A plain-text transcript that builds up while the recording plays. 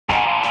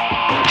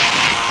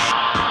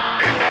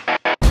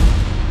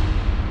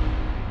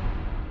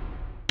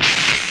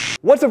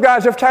What's up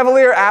guys, Jeff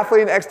Cavaliere,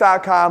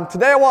 AthleanX.com.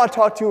 Today I want to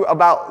talk to you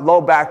about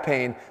low back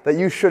pain that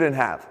you shouldn't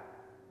have.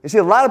 You see,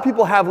 a lot of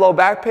people have low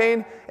back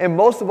pain, and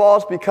most of all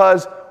it's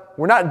because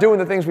we're not doing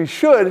the things we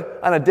should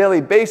on a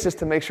daily basis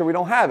to make sure we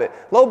don't have it.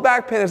 Low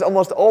back pain is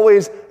almost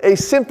always a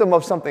symptom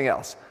of something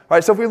else.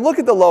 Right? So if we look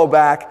at the low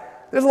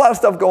back, there's a lot of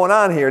stuff going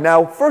on here.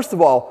 Now, first of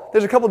all,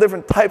 there's a couple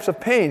different types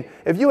of pain.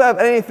 If you have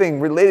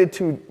anything related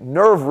to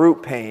nerve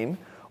root pain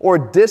or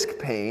disc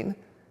pain,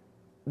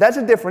 that's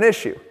a different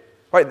issue.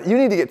 Right, you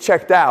need to get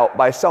checked out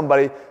by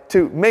somebody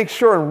to make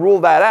sure and rule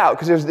that out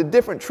because there's a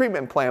different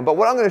treatment plan. But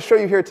what I'm going to show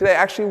you here today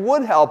actually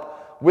would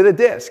help with a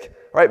disc.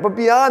 Right? But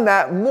beyond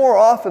that, more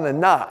often than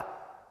not,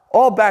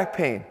 all back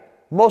pain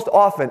most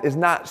often is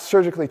not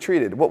surgically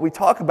treated. What we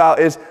talk about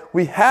is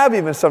we have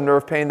even some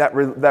nerve pain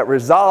that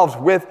resolves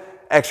with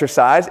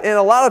exercise. And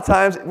a lot of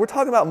times we're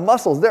talking about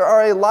muscles. There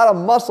are a lot of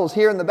muscles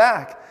here in the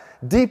back.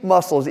 Deep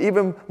muscles,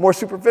 even more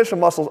superficial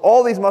muscles.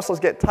 All these muscles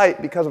get tight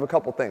because of a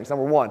couple things.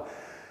 Number one,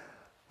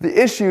 the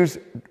issues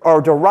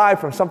are derived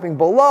from something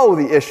below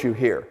the issue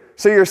here.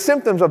 So your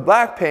symptoms of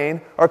back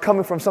pain are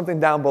coming from something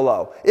down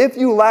below. If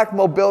you lack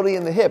mobility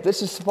in the hip,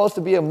 this is supposed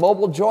to be a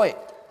mobile joint.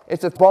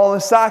 It's a ball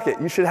and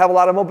socket. You should have a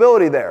lot of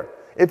mobility there.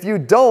 If you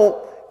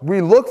don't,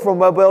 we look for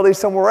mobility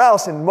somewhere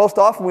else, and most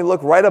often we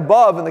look right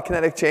above in the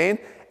kinetic chain,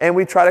 and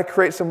we try to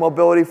create some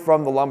mobility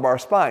from the lumbar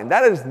spine.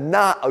 That is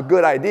not a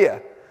good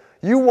idea.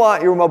 You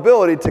want your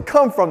mobility to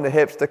come from the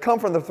hips, to come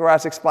from the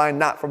thoracic spine,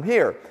 not from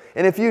here.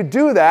 And if you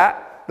do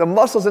that, the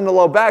muscles in the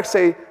low back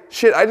say,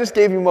 shit, I just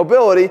gave you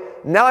mobility,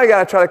 now I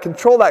gotta try to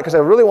control that because I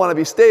really wanna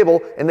be stable,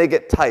 and they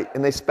get tight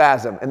and they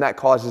spasm, and that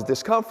causes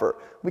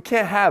discomfort. We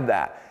can't have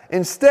that.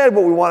 Instead,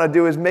 what we wanna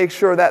do is make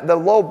sure that the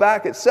low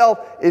back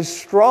itself is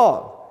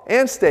strong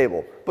and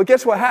stable. But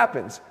guess what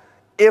happens?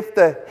 If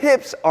the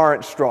hips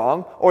aren't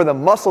strong, or the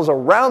muscles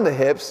around the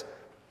hips,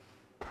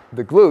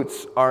 the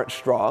glutes aren't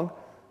strong,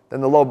 then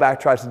the low back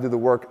tries to do the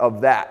work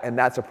of that, and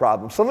that's a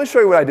problem. So let me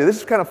show you what I do. This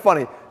is kind of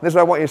funny. This is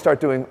what I want you to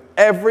start doing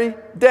every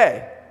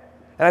day.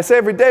 And I say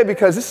every day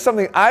because this is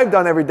something I've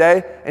done every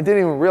day and didn't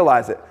even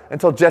realize it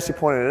until Jesse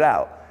pointed it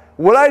out.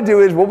 What I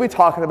do is we'll be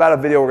talking about a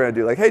video we're going to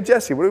do. Like, hey,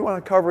 Jesse, what do we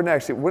want to cover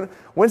next?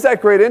 When's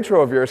that great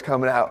intro of yours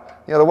coming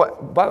out? You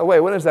know, by the way,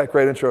 when is that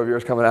great intro of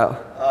yours coming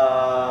out?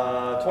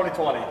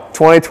 2020.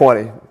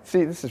 2020.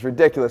 See, this is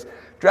ridiculous.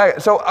 Drag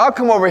it. So I'll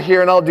come over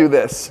here and I'll do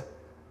this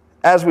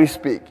as we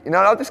speak. You know,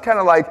 and I'll just kind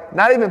of like,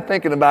 not even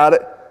thinking about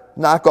it,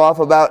 knock off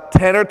about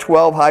 10 or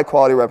 12 high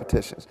quality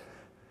repetitions.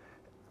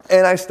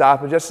 And I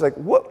stop and just like,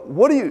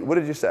 what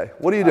did you say?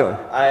 What are you doing?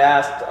 I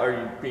asked, are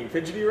you being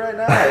fidgety right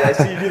now? I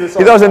see you do this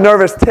all He does a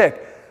nervous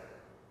tick.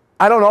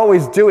 I don't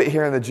always do it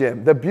here in the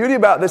gym. The beauty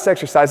about this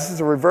exercise, this is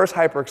a reverse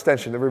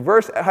hyperextension. The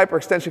reverse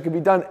hyperextension can be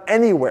done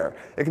anywhere.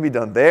 It can be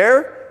done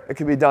there. It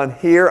can be done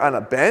here on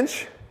a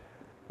bench,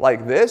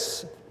 like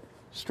this,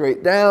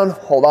 straight down,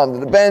 hold on to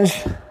the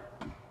bench,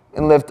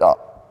 and lift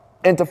up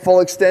into full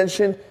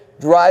extension,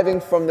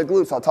 driving from the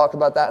glutes. I'll talk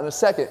about that in a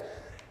second.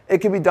 It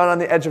can be done on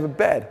the edge of a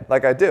bed,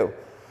 like I do.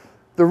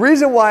 The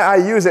reason why I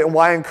use it and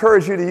why I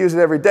encourage you to use it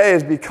every day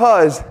is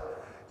because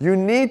you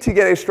need to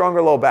get a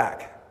stronger low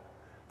back.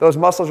 Those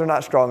muscles are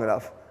not strong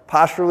enough.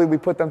 Posturally, we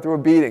put them through a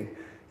beating.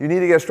 You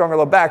need to get a stronger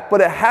low back,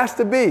 but it has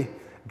to be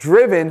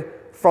driven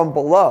from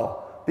below.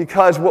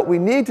 Because what we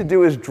need to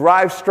do is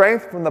drive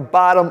strength from the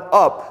bottom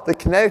up. The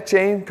kinetic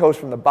chain goes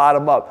from the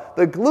bottom up.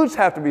 The glutes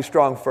have to be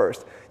strong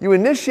first. You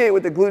initiate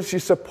with the glutes, you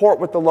support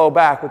with the low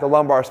back, with the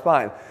lumbar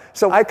spine.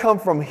 So I come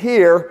from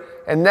here,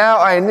 and now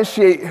I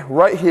initiate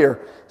right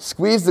here.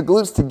 Squeeze the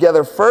glutes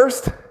together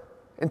first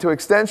into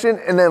extension,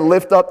 and then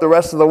lift up the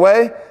rest of the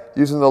way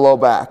using the low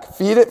back.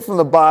 Feed it from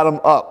the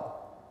bottom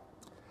up.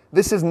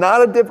 This is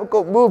not a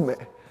difficult movement.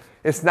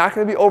 It's not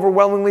going to be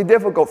overwhelmingly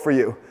difficult for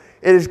you.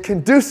 It is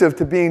conducive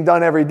to being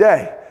done every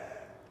day.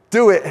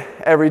 Do it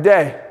every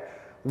day.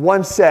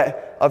 One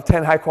set of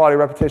 10 high-quality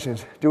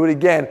repetitions. Do it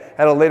again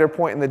at a later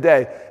point in the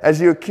day.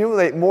 As you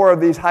accumulate more of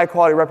these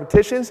high-quality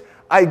repetitions,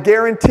 I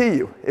guarantee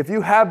you, if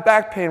you have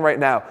back pain right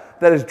now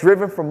that is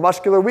driven from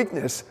muscular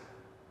weakness,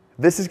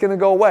 this is going to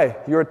go away.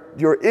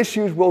 Your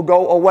issues will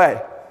go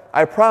away.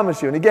 I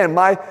promise you. And again,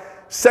 my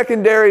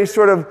secondary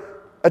sort of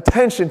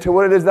attention to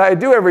what it is that I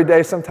do every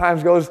day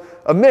sometimes goes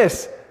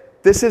amiss.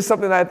 This is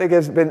something that I think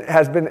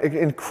has been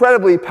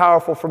incredibly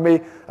powerful for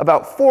me.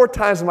 About 4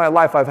 times in my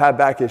life I've had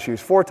back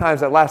issues. 4 times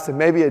that lasted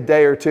maybe a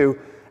day or two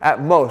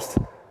at most.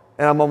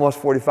 And I'm almost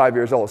 45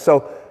 years old.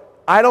 So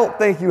I don't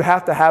think you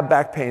have to have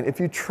back pain.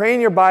 If you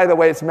train your body the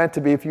way it's meant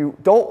to be, if you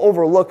don't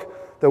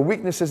overlook the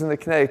weaknesses in the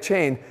kinetic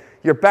chain,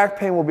 your back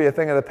pain will be a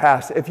thing of the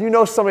past. If you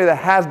know somebody that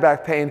has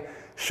back pain,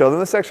 show them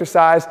this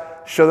exercise.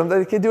 Show them that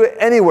they can do it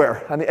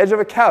anywhere, on the edge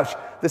of a couch.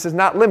 This is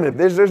not limited.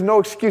 There's no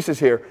excuses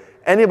here.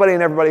 Anybody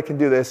and everybody can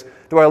do this.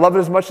 Do I love it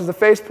as much as the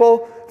face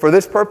pull? For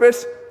this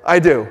purpose, I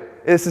do.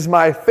 This is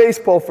my face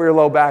pull for your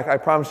low back. I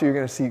promise you you're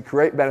going to see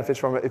great benefits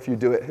from it if you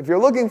do it. If you're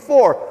looking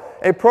for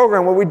a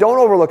program where we don't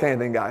overlook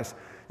anything, guys,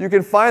 you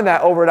can find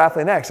that over at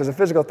AthleanX. As a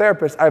physical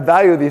therapist, I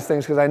value these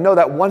things because I know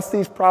that once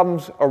these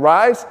problems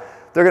arise,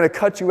 they're going to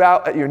cut you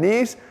out at your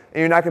knees, and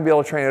you're not going to be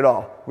able to train at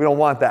all. We don't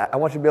want that. I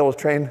want you to be able to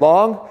train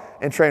long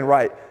and train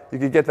right. You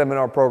can get them in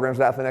our programs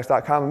at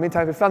athleanx.com. In the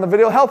meantime, if you found the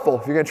video helpful,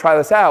 if you're going to try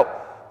this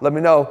out, let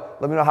me know.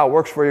 Let me know how it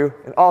works for you.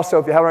 And also,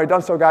 if you haven't already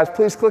done so, guys,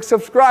 please click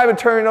subscribe and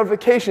turn on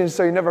notifications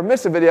so you never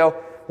miss a video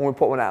when we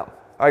put one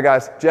out. All right,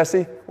 guys,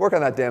 Jesse, work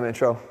on that damn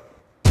intro.